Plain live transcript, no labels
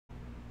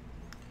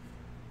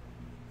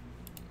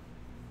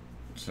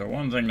So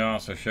one thing to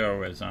also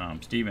show is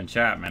Stephen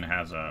Chapman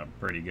has a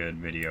pretty good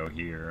video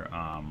here.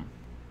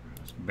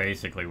 It's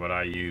basically what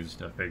I use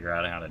to figure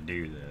out how to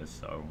do this.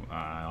 So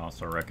I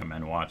also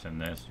recommend watching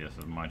this just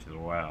as much as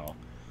well.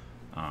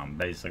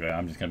 Basically,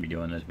 I'm just going to be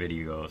doing this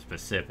video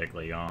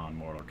specifically on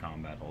Mortal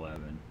Kombat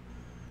 11.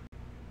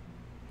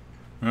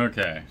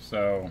 Okay,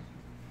 so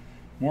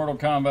Mortal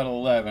Kombat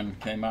 11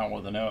 came out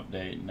with an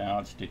update. Now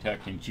it's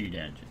detecting cheat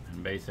engine,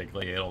 and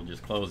basically it'll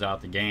just close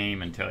out the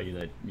game and tell you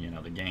that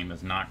the game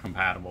is not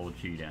compatible with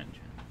cheat engine.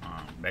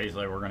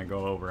 Basically, we're going to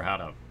go over how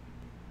to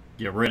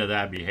get rid of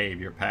that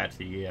behavior, patch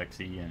the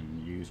EXE,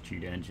 and use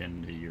cheat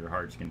engine to your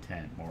heart's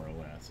content, more or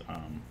less.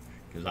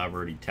 Because I've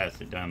already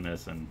done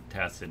this and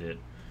tested it,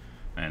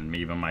 and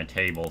even my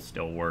table's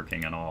still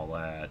working and all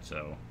that,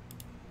 so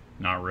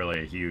not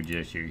really a huge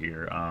issue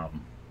here.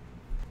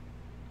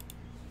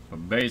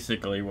 But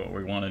basically what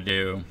we want to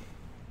do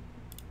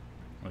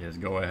is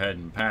go ahead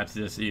and patch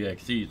this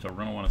EXE. So we're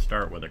going to want to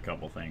start with a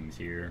couple things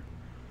here.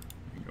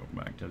 Go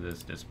back to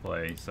this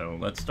display. So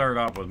let's start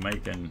off with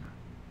making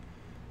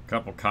a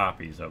couple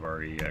copies of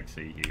our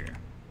EXE here.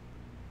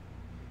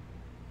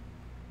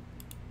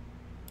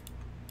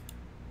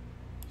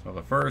 So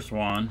the first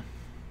one,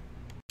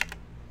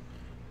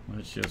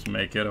 let's just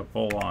make it a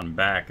full-on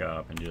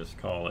backup and just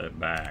call it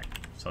back.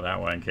 So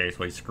that way, in case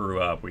we screw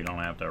up, we don't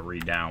have to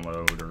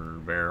re-download or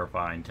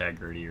verify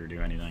integrity or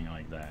do anything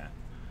like that.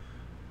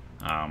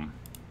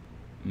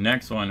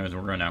 Next one is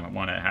we're going to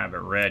want to have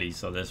it ready,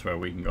 so this way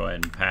we can go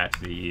ahead and patch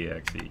the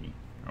EXE.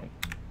 Oh.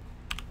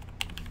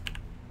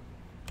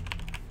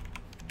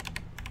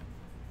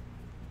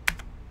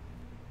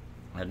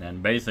 And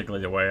then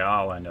basically the way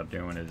I'll end up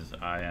doing is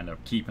I end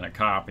up keeping a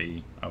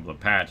copy of the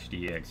patched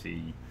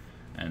EXE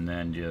and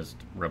then just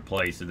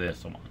replace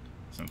this one.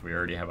 Since we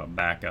already have a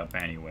backup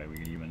anyway, we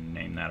could even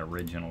name that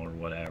original or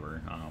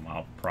whatever.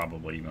 I'll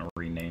probably even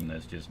rename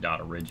this just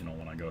 .original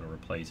when I go to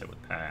replace it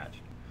with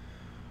patch.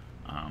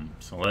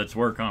 So let's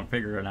work on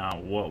figuring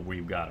out what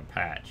we've got to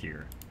patch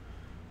here.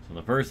 So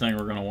the first thing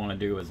we're going to want to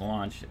do is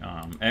launch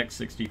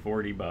X64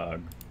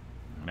 debug,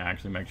 and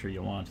actually make sure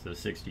you launch the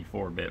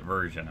 64-bit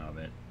version of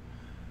it.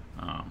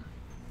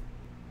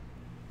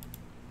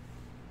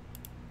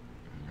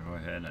 Go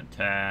ahead and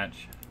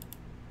attach.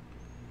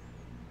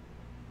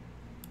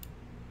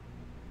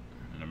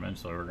 And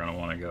eventually we're going to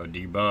want to go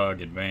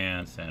debug,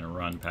 advance, and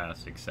run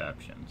past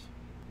exceptions.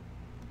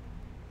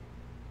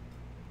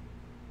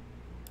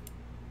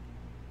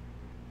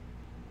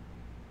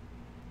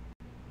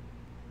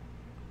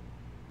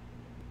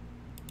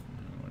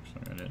 It looks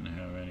like I didn't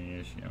have any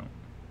issue.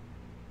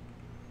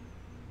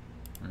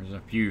 There's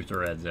a few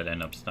threads that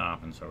end up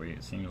stopping, so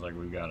it seems like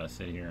we've got to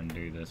sit here and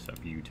do this a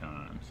few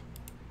times.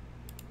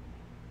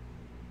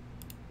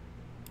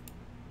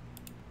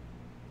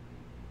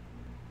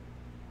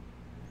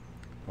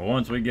 But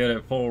once we get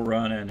it full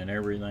running and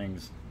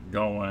everything's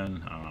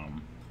going,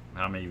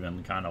 I'm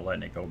even kind of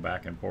letting it go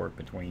back and forth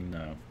between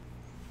the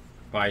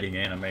fighting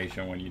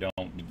animation when you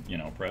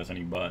don't, press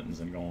any buttons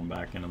and going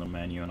back into the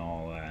menu and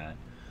all that.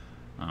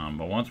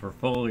 But once we're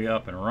fully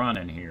up and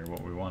running here,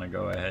 what we want to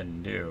go ahead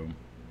and do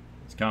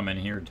is come in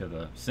here to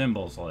the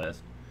symbols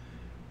list.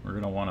 We're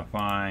going to want to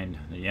find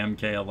the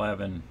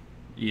MK11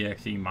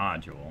 EXE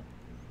module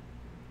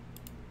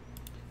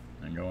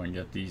and go and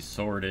get these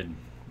sorted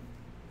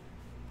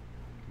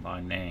by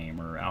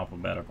name or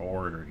alphabetical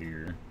order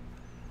here.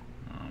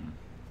 And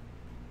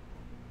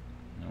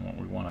what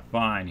we want to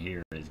find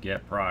here is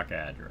get proc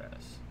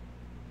address.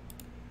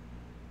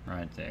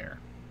 Right there.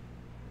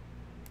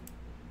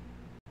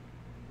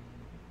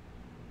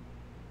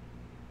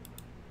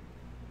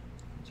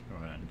 Let's go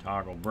ahead and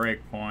toggle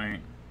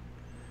breakpoint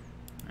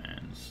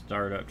and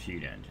start up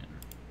cheat engine.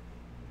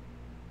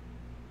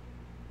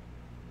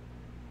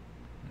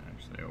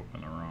 Actually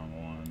opened the wrong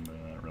one,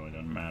 but that really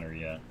doesn't matter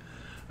yet.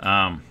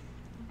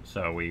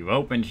 So we've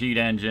opened cheat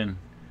engine.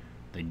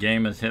 The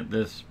game has hit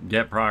this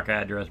get proc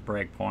address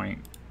breakpoint,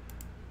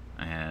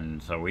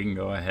 and so we can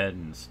go ahead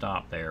and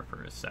stop there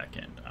for a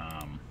second.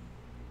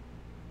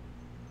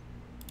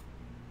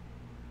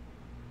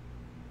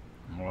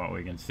 What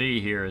we can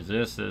see here is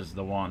this is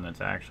the one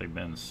that's actually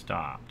been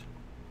stopped.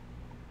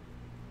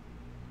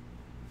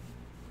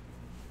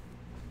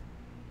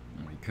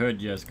 We could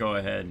just go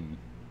ahead and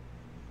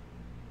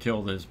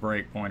kill this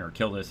breakpoint or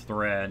kill this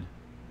thread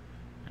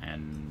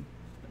and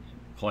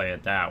play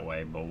it that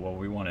way, but what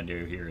we want to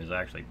do here is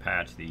actually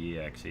patch the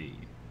EXE.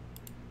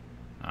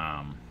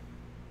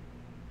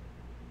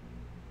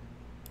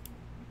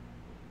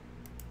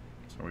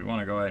 So we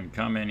want to go ahead and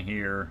come in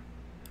here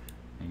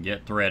and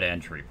get thread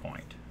entry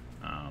point,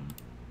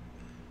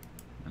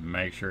 and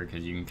make sure,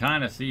 because you can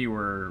kind of see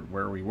where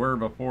we were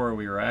before.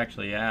 We were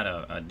actually at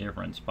a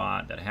different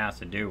spot that has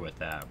to do with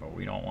that, but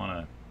we don't want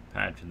to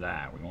patch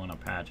that. We want to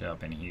patch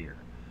up in here.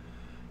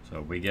 So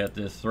if we get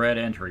this thread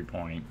entry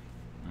point,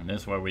 and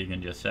this way we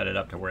can just set it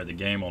up to where the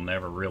game will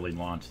never really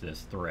launch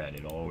this thread.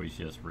 It'll always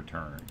just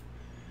return.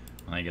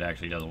 I think it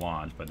actually does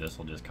launch, but this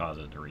will just cause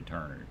it to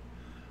return.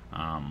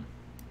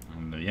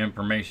 And the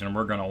information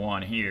we're going to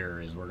want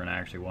here is we're going to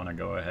actually want to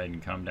go ahead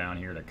and come down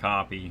here to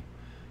copy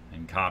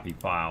and copy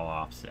file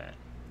offset.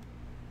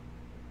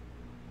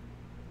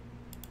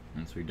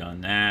 Once we've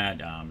done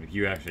that, if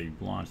you actually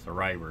launched the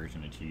right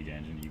version of Cheat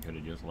Engine, you could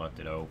have just left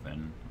it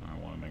open. I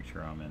want to make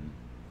sure I'm in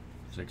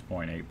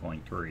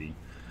 6.8.3.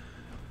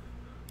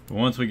 But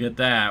once we get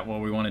that,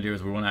 what we want to do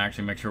is we want to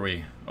actually make sure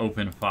we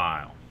open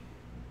file.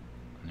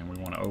 And then we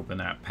want to open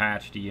that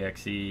patched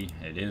EXE.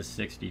 It is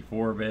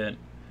 64-bit.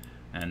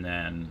 And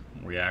then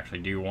we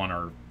actually do want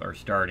our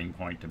starting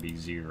point to be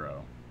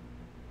 0.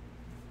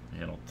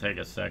 It'll take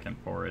a second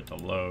for it to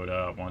load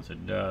up. Once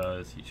it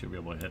does, you should be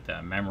able to hit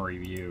that memory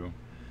view.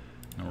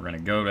 And we're going to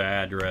go to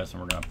address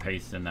and we're going to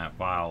paste in that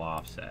file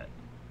offset.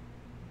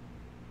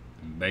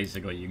 And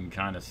basically you can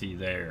kind of see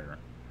there,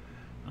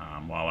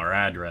 while our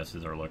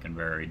addresses are looking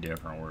very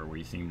different, where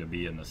we seem to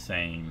be in the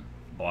same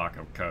block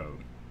of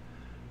code.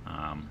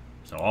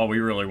 So all we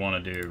really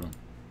want to do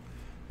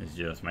is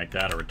just make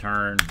that a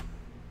return.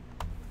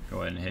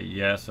 Go ahead and hit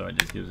yes, so it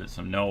just gives it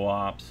some no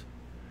ops.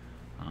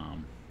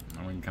 And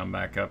we can come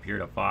back up here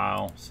to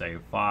file,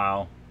 save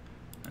file,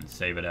 and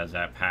save it as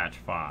that patch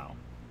file.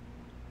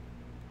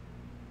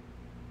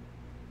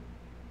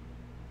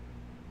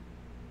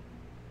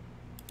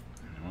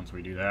 And once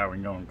we do that, we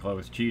can go and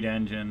close Cheat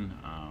Engine.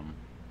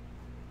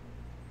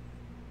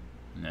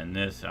 And then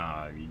this, you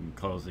can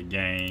close the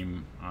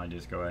game. I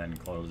just go ahead and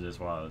close this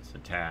while it's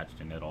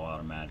attached, and it'll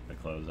automatically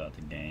close out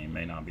the game.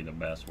 May not be the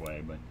best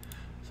way, but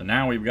so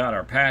now we've got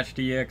our patched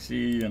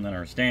EXE, and then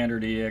our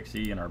standard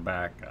EXE, and our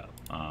backup.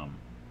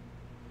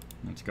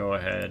 Let's go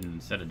ahead and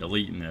instead of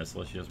deleting this,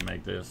 let's just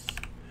make this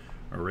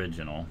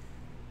original.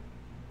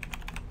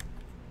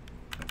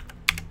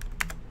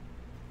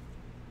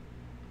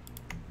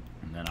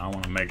 And then I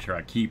want to make sure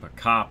I keep a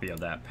copy of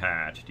that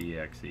patched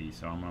EXE,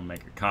 so I'm going to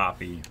make a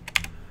copy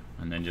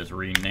and then just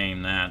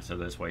rename that so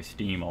this way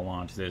Steam will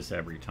launch this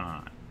every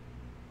time.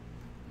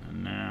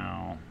 And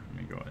now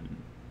let me go ahead and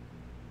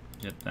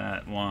get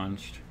that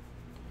launched.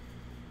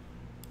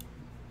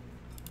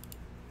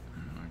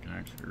 I can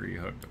actually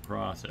rehook the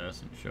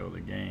process and show the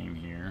game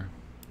here.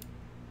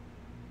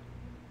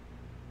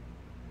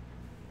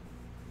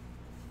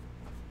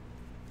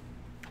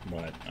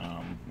 But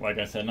like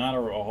I said, not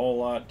a whole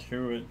lot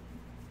to it.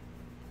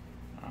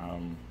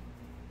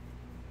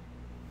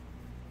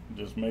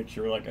 Just make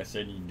sure, like I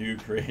said, you do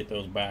create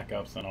those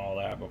backups and all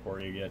that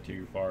before you get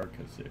too far,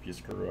 because if you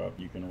screw up,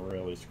 you can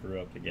really screw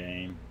up the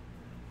game.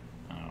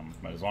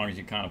 But as long as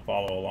you kind of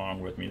follow along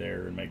with me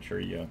there and make sure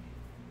you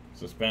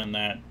suspend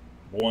that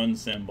one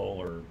symbol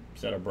or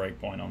set a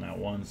breakpoint on that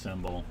one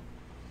symbol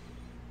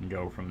and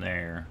go from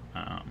there.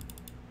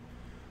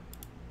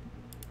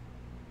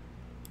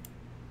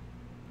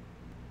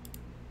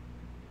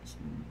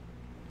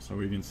 So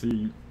we can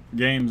see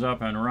game's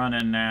up and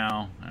running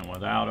now, and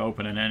without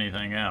opening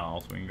anything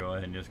else, we can go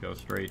ahead and just go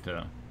straight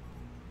to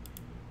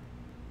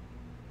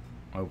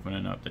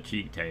opening up the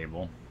cheat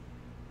table.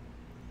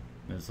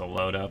 This will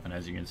load up, and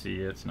as you can see,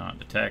 it's not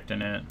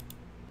detecting it.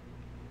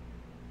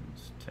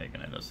 It's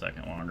taking it a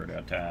second longer to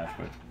attach,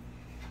 but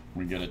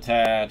we get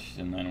attached,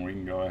 and then we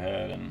can go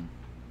ahead and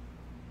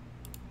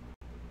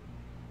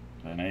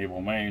enable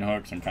main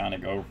hooks and kind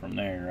of go from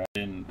there. I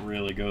didn't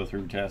really go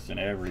through testing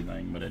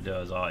everything, but it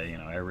does all, you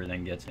know,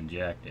 everything gets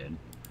injected.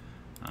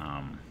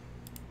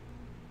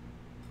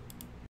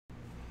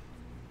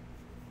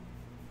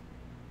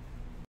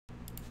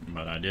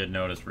 But I did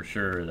notice for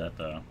sure that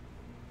the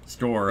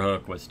store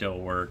hook was still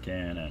working,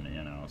 and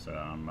you know, so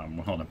I'm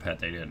willing to bet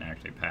they didn't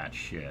actually patch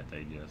shit.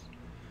 They just,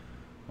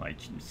 like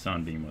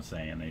Sunbeam was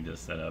saying, they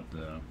just set up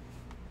the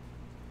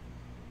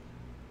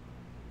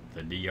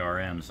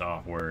DRM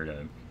software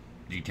to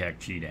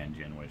detect Cheat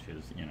Engine, which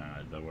is, you know,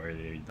 the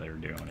way they're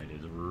doing it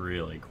is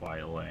really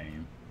quite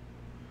lame.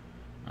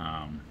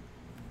 I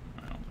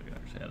don't think I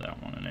actually had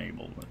that one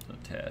enabled with the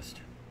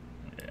test.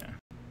 Yeah.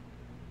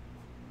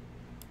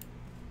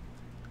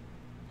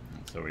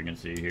 So we can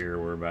see here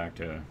we're back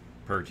to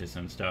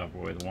purchasing stuff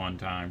with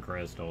one-time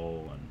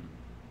crystal, and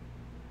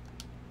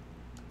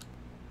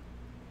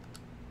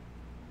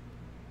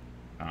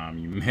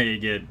you may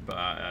get,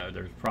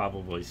 there's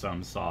probably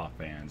some soft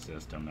ban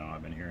system though.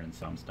 I've been hearing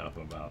some stuff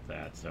about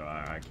that, so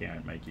I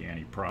can't make you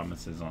any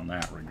promises on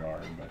that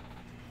regard, but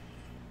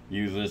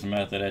use this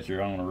method at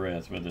your own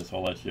risk. But this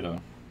will let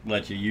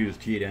you use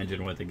Cheat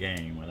Engine with the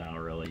game without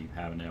really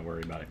having to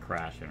worry about it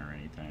crashing or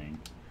anything.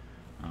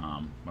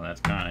 Well,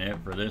 that's kind of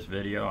it for this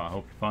video. I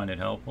hope you find it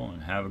helpful,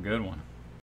 and have a good one.